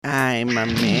I'm a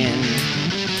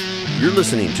man. You're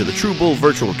listening to the True Bull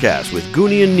Virtual Cast with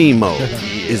Goonie and Nemo.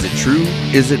 Is it true?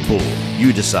 Is it bull?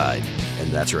 You decide.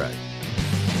 And that's right.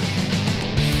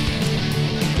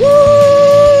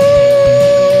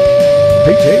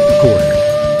 Hey, tape recorder.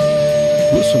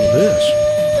 Listen to this.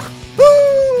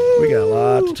 We got a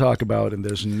lot to talk about in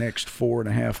this next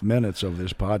 4.5 minutes of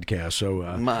this podcast. So,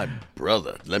 my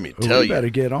brother, let me tell you. You better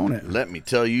get on it. Let me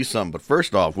tell you something. But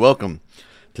first off, welcome.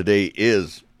 Today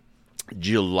is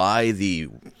July the,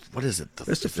 what is it?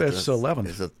 It's the 11th.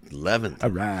 It's the 11th. All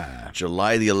right.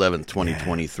 July the 11th,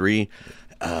 2023.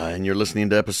 And you're listening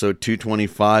to episode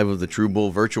 225 of the True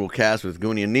Bull Virtual Cast with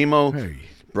Goonie and Nemo. Hey.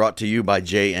 Brought to you by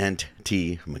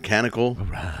J&T Mechanical, All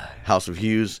right. House of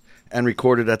Hughes, and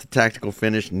recorded at the Tactical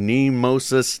Finish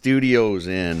Nemosa Studios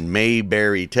in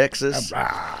Mayberry, Texas. All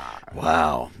right.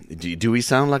 Wow. Do we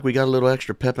sound like we got a little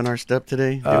extra pep in our step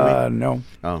today? No.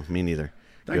 Oh, me neither.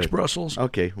 Thanks, Good. Brussels.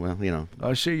 Okay, well, you know.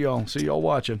 I see y'all. See y'all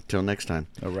watching. Till next time.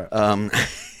 All right.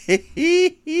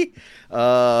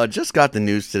 Just got the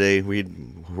news today.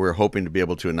 We're hoping to be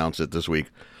able to announce it this week.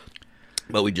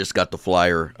 But we just got the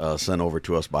flyer sent over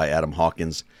to us by Adam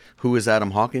Hawkins. Who is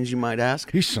Adam Hawkins, you might ask?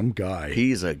 He's some guy.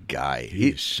 He's a guy.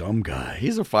 He's some guy.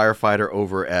 He's a firefighter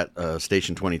over at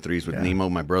Station 23s with Nemo,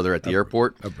 my brother, at the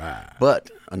airport. Right. But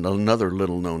another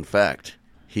little-known fact,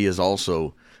 he is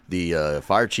also the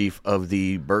fire chief of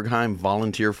the Bergheim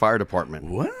Volunteer Fire Department.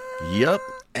 What? Yep.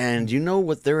 And you know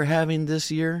what they're having this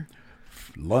year?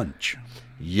 Lunch.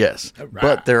 Yes, Right.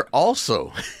 but they're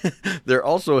also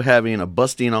having a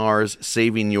Bustin Ours,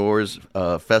 Saving Yours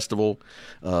festival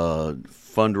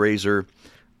fundraiser.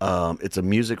 It's a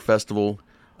music festival.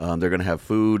 They're going to have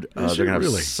food. They're going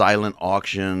to have silent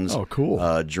auctions. Oh,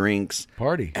 cool. Drinks.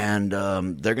 Party. And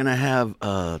they're going to have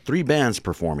 3 bands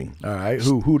performing. All right.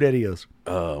 Who that is?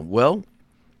 Well,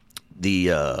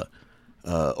 the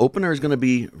opener is going to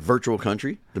be Virtual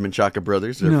Country, the Menchaca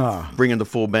Brothers. They're bringing the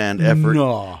full band effort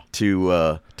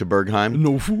to Bergheim.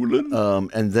 No fooling.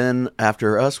 And then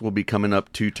after us will be coming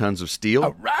up 2 Tons of Steel.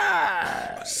 All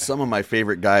right. Some of my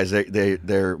favorite guys,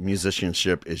 their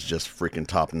musicianship is just freaking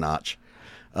top notch.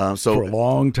 So For a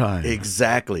long time.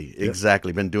 Exactly.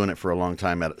 Been doing it for a long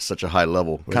time at such a high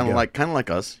level, kind of like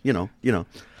us, you know.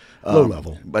 Low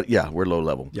level. But yeah, we're low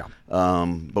level. Yeah.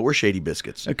 But we're Shady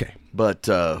Biscuits. Okay. But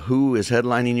who is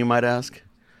headlining, you might ask?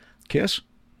 Kiss?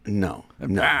 No.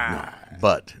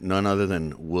 But none other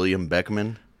than William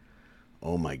Beckman.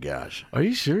 Oh my gosh. Are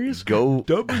you serious? Go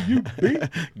WB?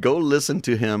 Go listen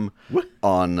to him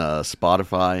on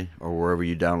Spotify or wherever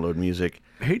you download music.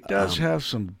 He does have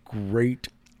some great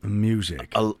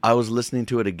music. I was listening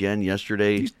to it again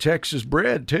yesterday. He's Texas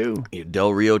bred, too.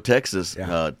 Del Rio, Texas.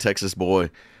 Yeah. Texas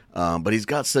boy. But he's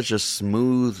got such a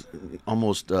smooth,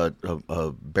 almost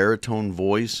baritone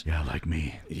voice. Yeah, like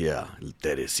me. Yeah,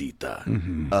 Teresita.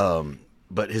 Mm-hmm.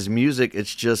 But his music,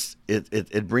 it's just,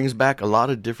 it brings back a lot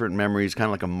of different memories, kind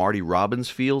of like a Marty Robbins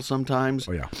feel sometimes.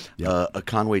 Oh, yeah. A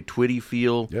Conway Twitty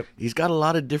feel. Yep. He's got a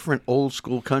lot of different old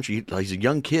school country. He's a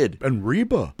young kid. And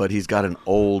Reba. But he's got an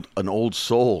old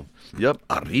soul. Yep,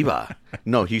 arriba.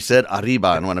 No, he said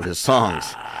arriba in one of his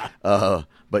songs.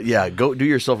 But yeah, go do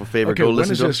yourself a favor. Okay, Go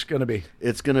listen to it. when is this going to be?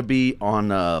 It's going to be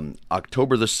on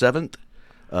October the 7th,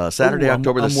 Saturday,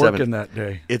 October the 7th. I'm working that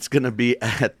day. It's going to be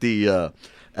at the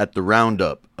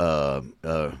Roundup. It's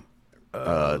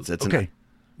okay.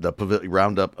 The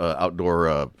Roundup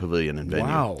outdoor pavilion and venue.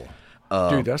 Wow,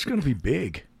 dude, that's going to be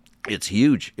big. It's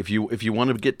huge. If you want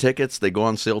to get tickets, they go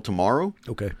on sale tomorrow.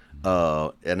 Okay.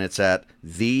 And it's at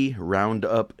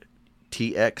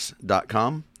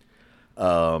therounduptx.com.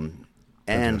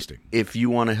 And Fantastic. if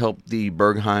you want to help the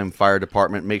Bergheim Fire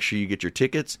Department, make sure you get your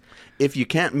tickets. If you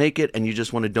can't make it and you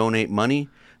just want to donate money,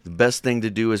 the best thing to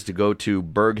do is to go to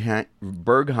Bergheim,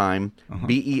 BERGHEIM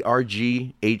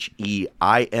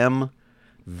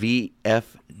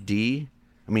VFD.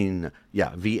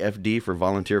 VFD for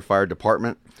Volunteer Fire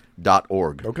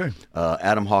Department.org. Okay.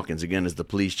 Adam Hawkins, again, is the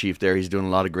police chief there. He's doing a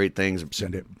lot of great things.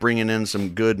 Send it. Bringing in some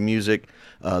good music.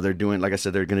 They're doing, like I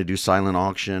said, they're going to do silent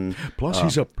auction. Plus,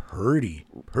 he's a purdy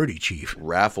chief.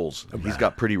 Raffles. He's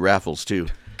got pretty raffles, too.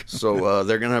 So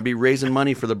they're going to be raising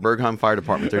money for the Bergheim Fire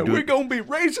Department. We're going to be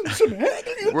raising some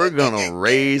We're going to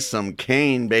raise some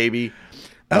cane, baby.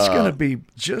 That's going to be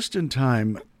just in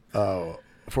time for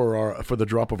the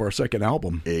drop of our second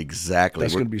album. Exactly.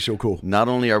 That's going to be so cool. Not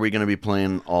only are we going to be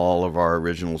playing all of our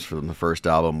originals from the first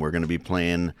album, we're going to be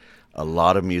playing a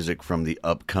lot of music from the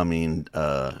upcoming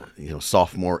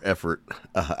sophomore effort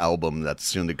album that's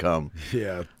soon to come.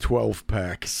 Yeah,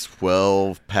 12-pack.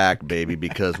 12-pack, baby,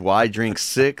 because why drink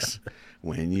 6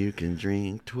 when you can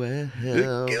drink 12?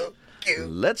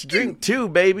 Let's drink too,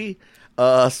 baby.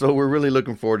 So we're really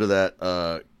looking forward to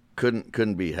that.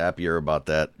 Couldn't be happier about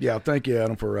that. Yeah, thank you,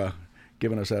 Adam, for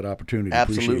giving us that opportunity.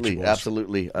 Absolutely,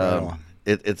 absolutely.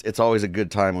 It's always a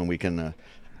good time when we can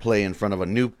play in front of a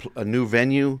new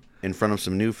venue, in front of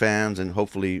some new fans, and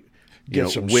hopefully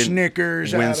some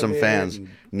Snickers, win some fans.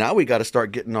 Now we got to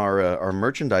start getting our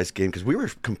merchandise game, because we were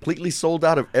completely sold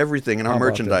out of everything in our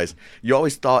merchandise. You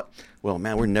always thought, well,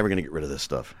 man, we're never going to get rid of this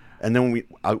stuff. And then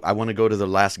I want to go to the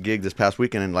last gig this past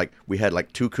weekend, and we had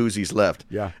 2 koozies left.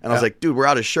 Yeah. And I was like, dude, we're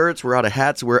out of shirts, we're out of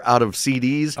hats, we're out of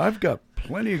CDs. I've got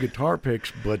plenty of guitar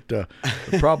picks, but the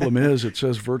problem is it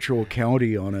says Virtual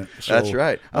County on it. So that's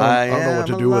right. I don't know what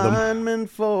to do with them. Lineman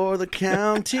for the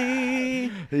county.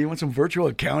 Hey, you want some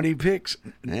Virtual County picks?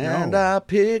 And I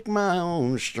pick my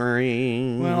own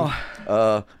string. Well,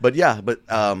 but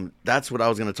that's what I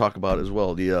was going to talk about as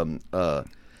well. The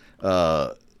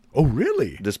oh,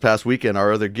 really? This past weekend,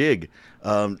 our other gig.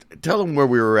 Tell them where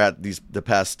we were at the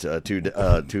past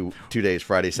two days,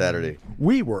 Friday, Saturday.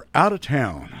 We were out of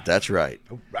town. That's right.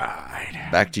 All right.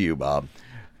 Back to you, Bob.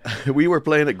 We were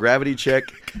playing at Gravity Check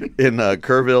in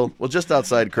Kerrville. Well, just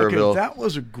outside Kerrville. Okay, that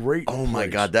was a great Oh my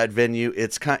place. God, that venue!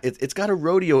 It's got a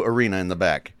rodeo arena in the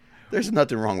back. There's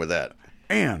nothing wrong with that.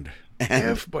 And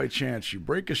if by chance you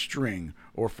break a string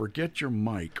or forget your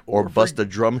mic or bust a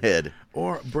drum head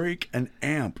or break an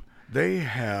amp, they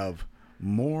have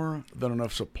more than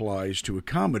enough supplies to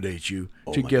accommodate you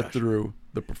to get through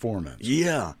the performance.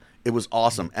 Yeah, it was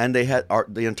awesome, and they had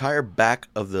the entire back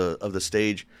of the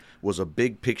stage was a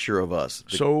big picture of us.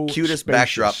 The cutest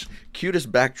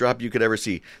backdrop you could ever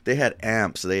see. They had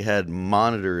amps, they had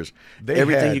monitors,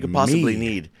 everything you could possibly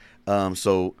need.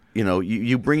 So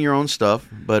you bring your own stuff,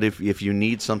 but if you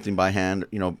need something by hand,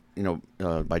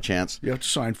 by chance, you have to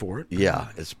sign for it. Yeah,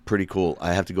 it's pretty cool.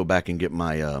 I have to go back and get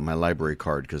my my library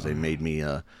card, because they made me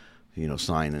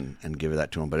sign and give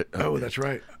that to them. But that's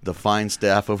right. The fine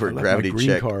staff over at Gravity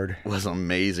Check card. Was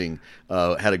amazing.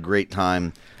 Had a great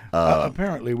time.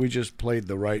 Apparently, we just played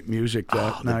the right music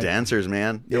that night. The dancers,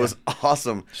 man, it was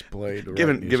awesome. Just played the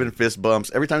giving fist bumps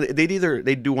every time.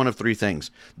 They'd do one of 3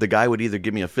 things. The guy would either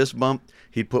give me a fist bump,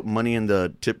 he'd put money in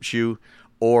the tip shoe,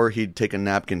 or he'd take a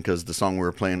napkin because the song we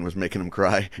were playing was making him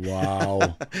cry.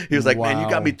 Wow. He was like, man, you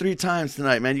got me 3 times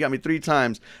tonight, man. You got me 3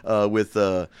 times with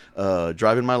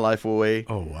Driving My Life Away.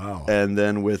 Oh, wow. And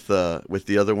then with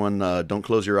the other one, Don't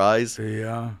Close Your Eyes.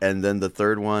 Yeah. And then the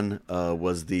third one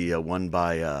was the one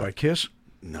by Kiss?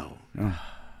 No. Oh,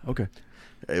 okay.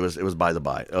 It was By the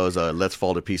By. It was Let's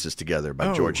Fall to Pieces Together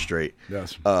by George Strait.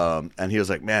 Yes. And he was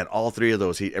like, man, all 3 of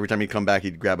those. Every time he'd come back,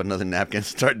 he'd grab another napkin and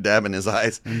start dabbing his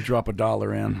eyes and drop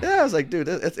 $1 in. Yeah, I was like, dude,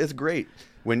 it's great.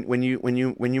 When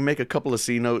you make a couple of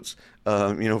C notes,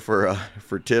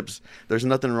 for tips, there's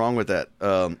nothing wrong with that.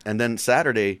 And then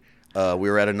Saturday, we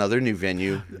were at another new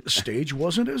venue. The stage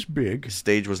wasn't as big.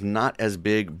 Stage was not as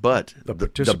big, but the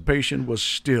participation was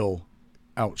still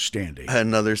outstanding.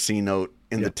 Another C note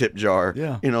in the tip jar.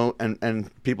 Yeah.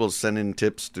 And people sending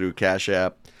tips through Cash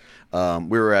App.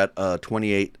 We were at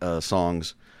 28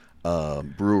 Songs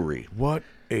Brewery. What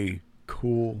a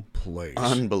cool place.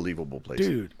 Unbelievable place.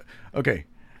 Dude. Okay.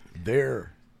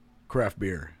 Their craft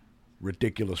beer,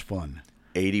 ridiculous fun.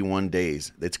 81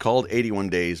 days. It's called 81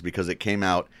 days because it came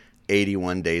out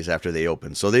 81 days after they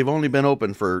opened. So they've only been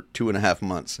open for 2.5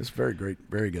 months. It's very great.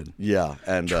 Very good. Yeah.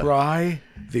 And try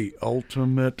the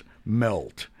ultimate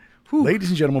melt. Whew. Ladies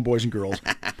and gentlemen, boys and girls,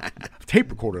 tape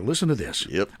recorder, listen to this.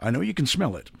 Yep. I know you can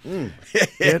smell it.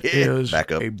 It is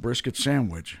a brisket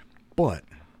sandwich, but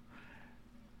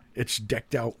it's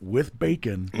decked out with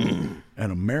bacon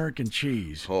and American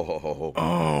cheese.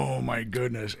 Oh, my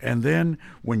goodness. And then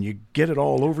when you get it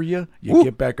all over you, you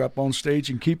get back up on stage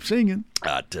and keep singing.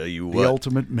 I tell you what. The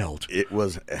ultimate melt. It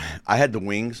was. I had the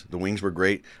wings. The wings were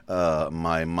great.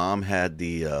 My mom had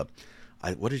the...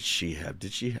 what did she have?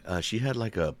 She had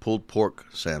like a pulled pork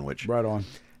sandwich. Right on.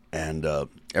 And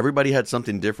everybody had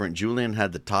something different. Julian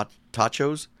had the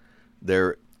tachos.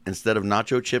 They're, instead of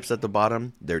nacho chips at the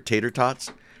bottom, they're tater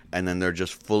tots. And then they're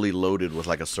just fully loaded with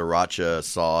like a sriracha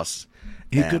sauce.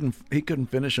 He couldn't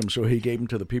finish them, so he gave them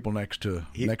to the people next to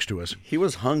us. He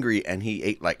was hungry, and he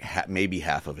ate like maybe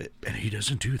half of it. And he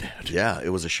doesn't do that. Yeah, it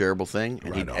was a shareable thing,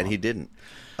 and he didn't.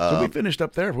 So we finished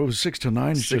up there. It was 6 to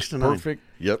 9. It's just perfect.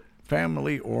 Yep.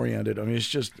 Family oriented. I mean, it's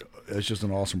just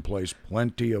an awesome place.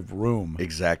 Plenty of room.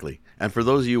 Exactly. And for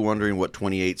those of you wondering what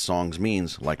 28 songs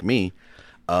means, like me,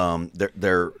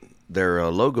 their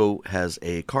logo has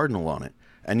a cardinal on it.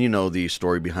 And you know the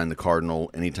story behind the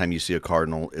cardinal. Anytime you see a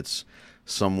cardinal, it's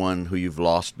someone who you've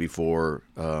lost before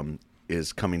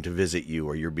is coming to visit you,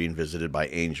 or you're being visited by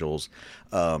angels.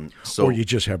 Or you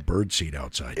just have birdseed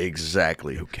outside.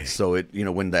 Exactly. Okay. So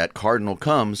when that cardinal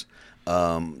comes,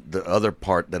 the other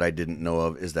part that I didn't know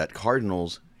of is that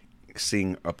cardinals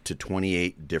sing up to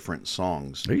 28 different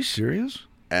songs. Are you serious?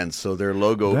 And so their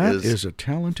logo That is a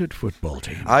talented football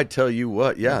team. I tell you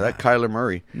what, that Kyler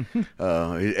Murray,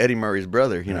 Eddie Murray's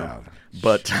brother,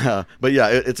 But yeah,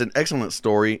 it's an excellent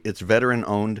story. It's veteran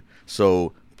owned,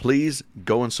 so please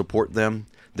go and support them.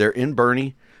 They're in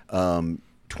Bernie,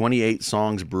 28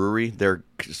 Songs Brewery. They're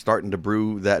starting to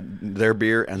brew their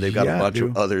beer, and they've got a bunch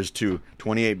of others too.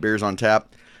 28 beers on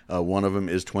tap. One of them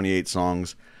is 28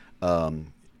 Songs,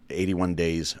 81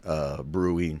 days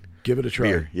brewing. Give it a try.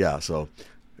 Beer. Yeah, so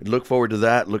look forward to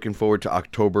that. Looking forward to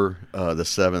October the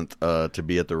 7th to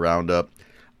be at the Roundup.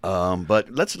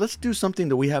 But let's do something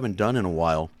that we haven't done in a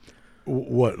while.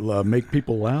 What, make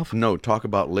people laugh? No, talk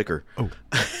about liquor. Oh,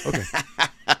 okay.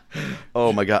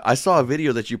 Oh my God! I saw a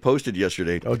video that you posted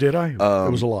yesterday. Oh, did I? It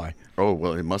was a lie. Oh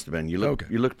well, it must have been. You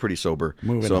looked pretty sober.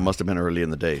 Moving on. It must have been early in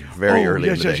the day. Very early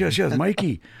in the day.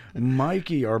 Yes.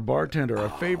 Mikey, our bartender, our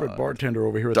favorite bartender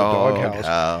over here at the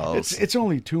Doghouse. It's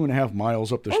only 2.5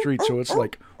 miles up the street, so it's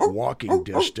like walking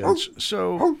distance.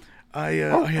 So I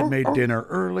had made dinner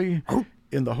early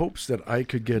in the hopes that I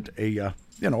could get a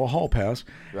hall pass.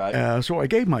 Right. So I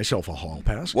gave myself a hall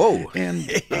pass. Whoa!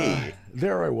 And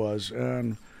there I was,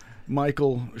 and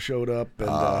Michael showed up,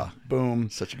 and boom!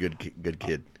 Such a good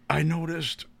kid. I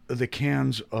noticed the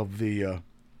cans of the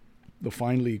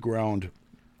finely ground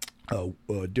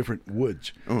different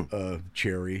woods,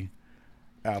 cherry,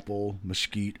 apple,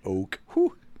 mesquite, oak.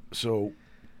 Whew. So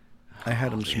I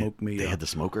had him smoke me. They had the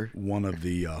smoker? One of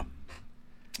the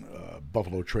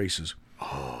Buffalo Traces.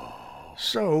 Oh.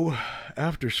 So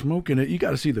after smoking it, you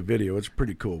got to see the video. It's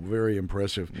pretty cool, very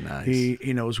impressive. Nice.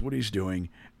 He knows what he's doing,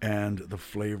 and the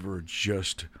flavor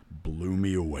just blew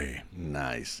me away.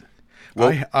 Nice.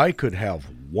 Well, I could have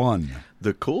one.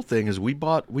 The cool thing is we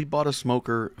bought a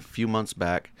smoker a few months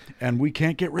back, and we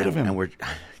can't get rid of him. And we're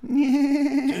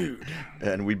dude.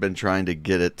 And we've been trying to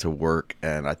get it to work,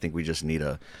 and I think we just need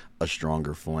a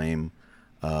stronger flame,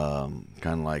 kind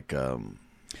of like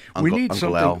we need Uncle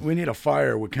something. Al. We need a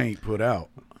fire we can't put out.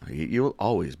 You'll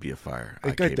always be a fire.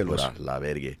 I can't put out la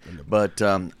verga. But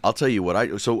I'll tell you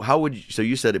what So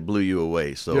you said it blew you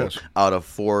away. So yes. Out of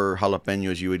 4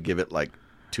 jalapenos, you would give it like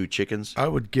 2 chickens? I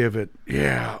would give it,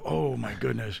 oh my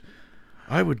goodness.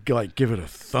 I would give it a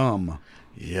thumb.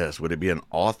 Yes. Would it be an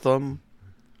thumb?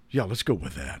 Yeah, let's go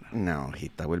with that. No,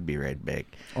 I will be right back.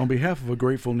 On behalf of a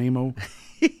Grateful Nemo,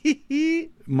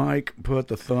 Mike put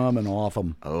the thumb in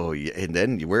thumb. Oh, yeah. And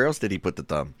then where else did he put the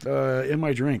thumb? In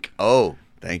my drink. Oh,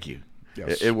 thank you.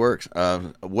 Yes. It works.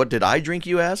 What did I drink,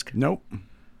 you ask? Nope.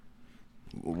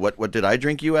 What did I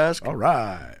drink, you ask? All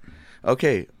right.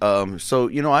 Okay, so,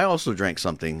 I also drank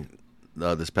something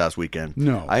this past weekend.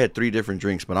 No. I had 3 different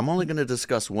drinks, but I'm only going to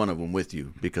discuss one of them with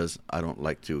you because I don't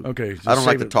like to. Okay. I don't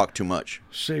like to talk too much.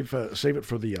 Save it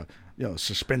for the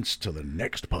suspense to the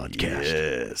next podcast.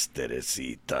 Yes,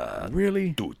 Teresita.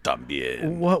 Really? Tú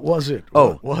también. What was it?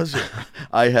 What was it?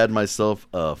 I had myself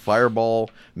a Fireball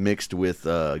mixed with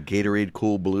Gatorade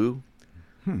Cool Blue.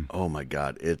 Oh, my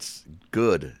God. It's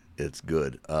good. It's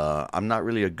good. I'm not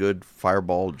really a good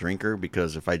Fireball drinker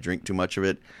because if I drink too much of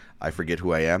it, I forget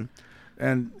who I am.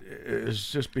 And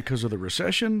is just because of the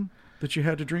recession that you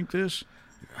had to drink this?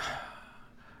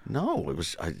 No, it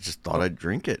was. I just thought I'd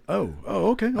drink it. Oh,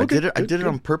 okay. I did it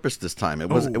on purpose this time. It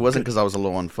wasn't because I was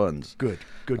low on funds. Good.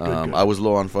 I was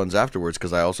low on funds afterwards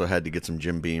because I also had to get some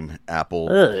Jim Beam apple.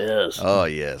 Oh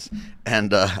yes,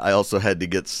 and I also had to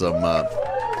get some.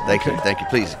 Thank you.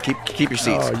 Please keep your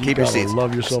seats. Keep your seats.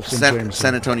 Love yourself some Jameson.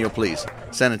 San Antonio, please.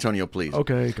 San Antonio, please.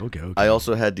 Okay. I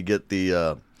also had to get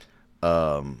the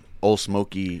Old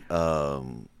Smoky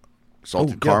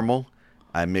salted caramel.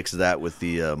 I mixed that with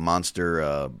the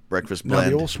Monster breakfast blend.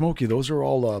 Now, the Old Smoky, those are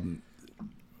all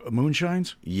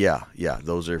moonshines? Yeah.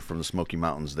 Those are from the Smoky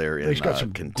Mountains there in got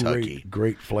some Kentucky.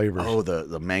 Great flavors. Oh,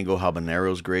 the mango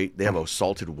habanero is great. They have a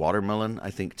salted watermelon,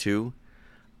 I think, too.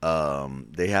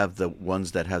 They have the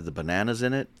ones that have the bananas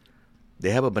in it.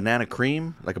 They have a banana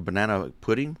cream, like a banana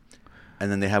pudding.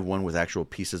 And then they have one with actual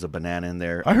pieces of banana in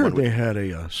there. I heard they had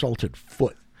a salted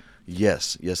foot.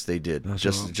 Yes, they did.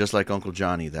 Just like Uncle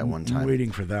Johnny that one time. I'm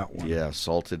waiting for that one. Yeah,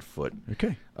 salted foot.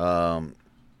 Okay.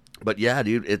 But yeah,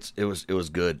 dude, it was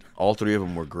good. All 3 of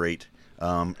them were great.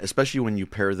 Especially when you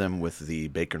pair them with the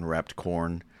bacon wrapped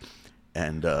corn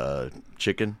and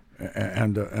chicken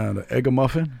and egg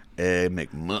muffin. Egg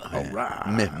McMuffin. All right.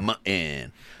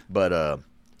 McMuffin. But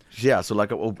Yeah, so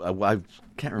like I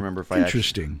can't remember if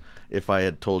if I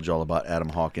had told y'all about Adam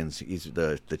Hawkins. He's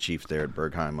the chief there at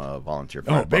Bergheim Volunteer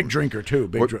Fire. Oh, big drinker too.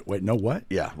 Wait, no what?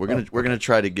 Yeah, we're gonna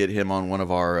try to get him on one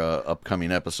of our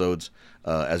upcoming episodes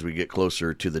as we get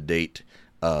closer to the date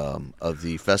of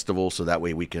the festival, so that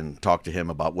way we can talk to him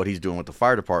about what he's doing with the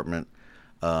fire department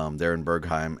there in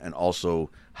Bergheim, and also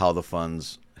how the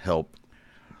funds help,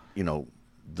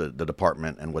 the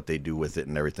department and what they do with it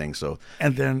and everything. So,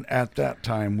 and then at that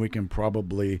time we can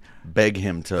probably beg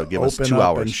him to give us 2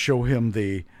 hours and show him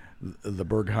the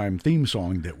Bergheim theme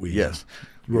song that we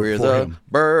we're the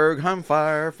Bergheim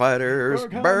firefighters,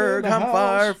 Bergheim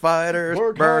firefighters,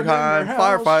 Bergheim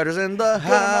firefighters in the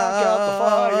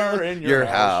house. Your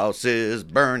house is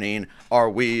burning, our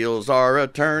wheels are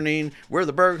a-turning. We're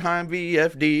the Bergheim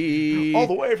VFD. All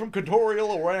the way from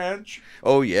Contorial Ranch.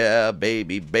 Oh yeah,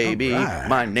 baby. Right.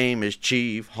 My name is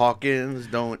Chief Hawkins.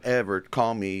 Don't ever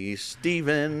call me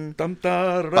Steven. We're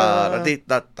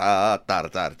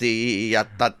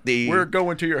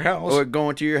going to your house. We're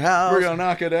going to your house. We're going to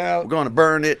knock it out. We're going to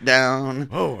burn it down.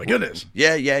 Oh my goodness.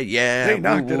 Yeah. They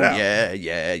knocked it out.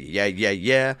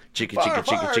 Yeah. Chicka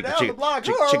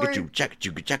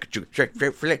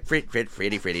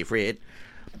Fred.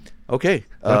 Okay.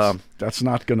 That's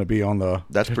not going to be on the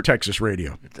Texas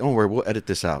radio. Don't worry, we'll edit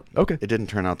this out. Okay. It didn't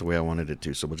turn out the way I wanted it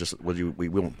to, so we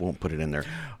won't put it in there.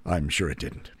 I'm sure it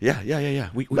didn't. Yeah.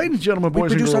 Ladies and gentlemen,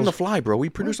 boys and girls. We produce on the fly, bro. We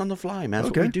produce on the fly, man.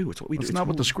 That's what we do. It's what we do. That's not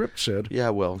what the script said. Yeah,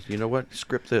 well, you know what?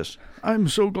 Script this. I'm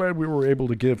so glad we were able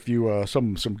to give you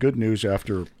some good news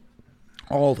after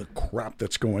all the crap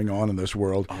that's going on in this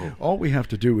world. Oh. All we have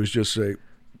to do is just say,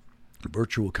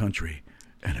 virtual country,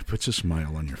 and it puts a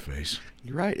smile on your face.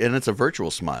 You're right, and it's a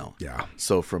virtual smile. Yeah.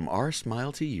 So from our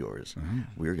smile to yours,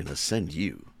 we're going to send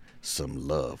you some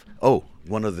love. Oh,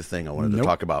 one other thing I wanted to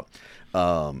talk about.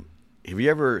 Have you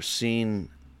ever seen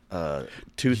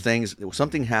two things?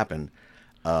 Something happened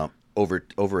over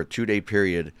a 2-day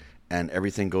period, and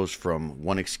everything goes from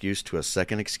one excuse to a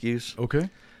second excuse. Okay.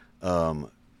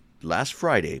 Last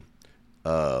Friday,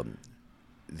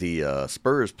 the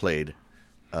Spurs played,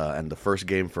 and the first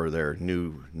game for their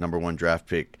new number 1 draft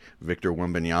pick, Victor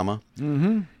Wembanyama.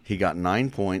 Mm-hmm. He got 9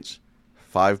 points,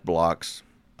 5 blocks,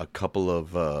 a couple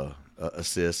of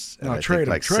assists, and trade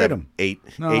him. 8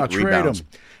 rebounds.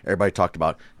 Everybody talked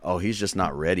about, he's just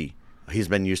not ready. He's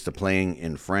been used to playing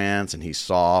in France, and he's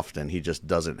soft, and he just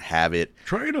doesn't have it.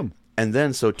 Trade him. And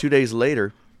then, so 2 days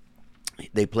later,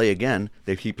 they play again.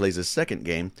 He plays his second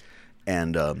game,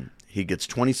 and he gets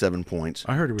 27 points.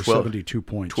 I heard it was 72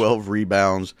 points. 12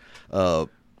 rebounds, I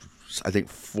think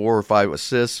 4 or 5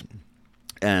 assists,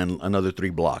 and another 3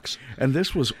 blocks. And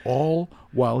this was all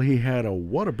while he had a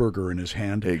Whataburger in his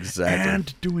hand. Exactly.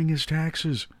 And doing his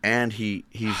taxes. And he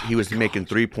was making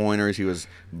 3-pointers. He was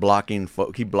blocking.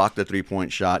 He blocked the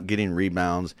 3-point shot, getting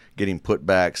rebounds, getting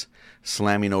putbacks,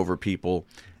 slamming over people.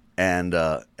 And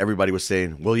everybody was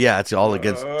saying, well, yeah, it's all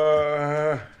against...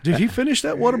 Did he finish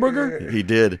that Whataburger? He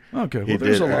did. Okay, well,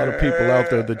 there's a lot of people out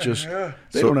there that just...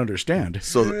 They don't understand.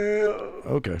 So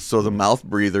the mouth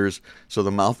breathers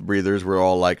were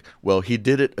all like, well, he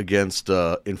did it against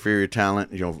inferior talent,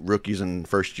 rookies and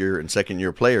first-year and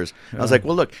second-year players. Yeah. I was like,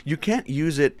 well, look, you can't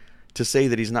use it to say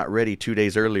that he's not ready 2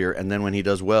 days earlier, and then when he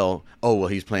does well,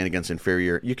 he's playing against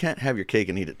inferior. You can't have your cake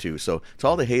and eat it too. So to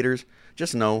all the haters,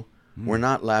 just know... We're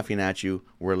not laughing at you.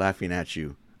 We're laughing at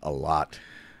you a lot.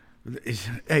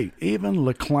 Hey, even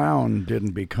LeClown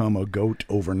didn't become a GOAT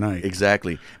overnight.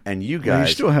 Exactly. And you guys...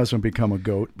 He still hasn't become a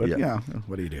GOAT, but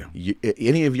what do you do?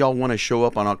 Any of y'all want to show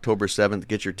up on October 7th,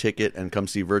 get your ticket, and come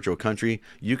see Virtual Country,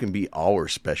 you can be our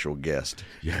special guest.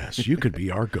 Yes, you could be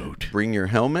our GOAT. Bring your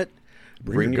helmet.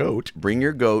 Bring your goat. Bring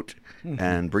your goat,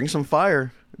 and bring some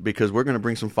fire. Because we're going to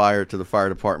bring some fire to the fire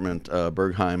department,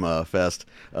 Bergheim Fest,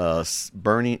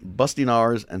 Busting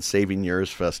Ours and Saving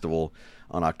Yours Festival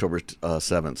on October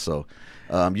 7th. So,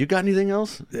 you got anything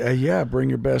else? Yeah, bring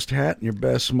your best hat and your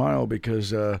best smile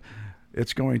because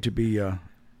it's going to be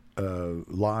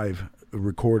live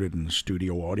recorded in the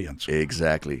studio audience.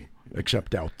 Exactly.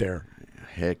 Except out there.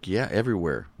 Heck yeah,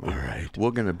 everywhere. All right. We're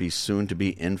going to be soon to be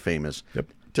infamous. Yep.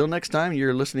 Till next time,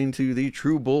 you're listening to the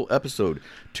True Bull episode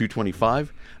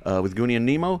 225 with Goonie and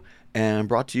Nemo, and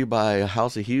brought to you by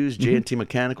House of Hughes, J&T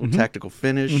Mechanical, Tactical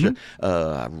Finish,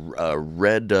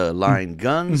 Red Line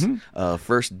Guns,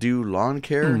 First Due Lawn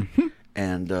Care,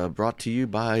 and brought to you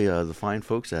by the fine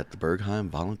folks at the Bergheim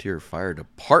Volunteer Fire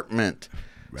Department.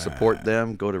 Right. Support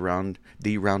them. Go to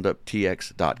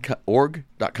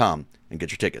therounduptx.org.com and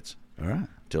get your tickets. All right.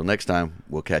 Till next time,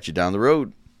 we'll catch you down the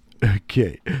road.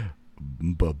 Okay.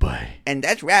 Bye-bye. And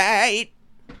that's right.